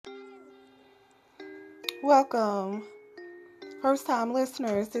Welcome, first time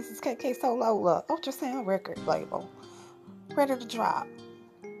listeners. This is KaeKaeSolola, Ultrasound record label. Ready to drop.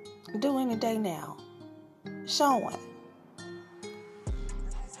 Do any day now. Showing.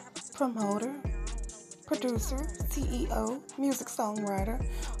 Promoter, producer, CEO, music songwriter,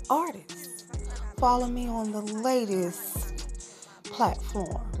 artist. Follow me on the latest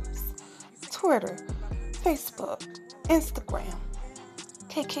platforms: Twitter, Facebook, Instagram.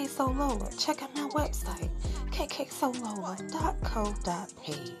 KaeKaeSolola. Check out my website,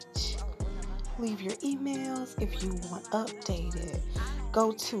 KaeKaeSolola.co.page. Leave your emails if you want updated.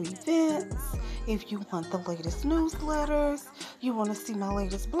 Go to events if you want the latest newsletters. You want to see my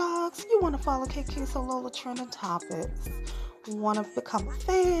latest blogs. You want to follow KaeKaeSolola trending topics. Want to become a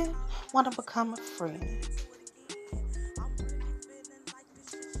fan. Want to become a friend.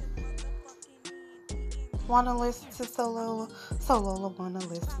 Want to listen to Solola? Solola want to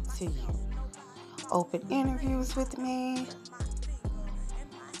listen to you. Open interviews with me.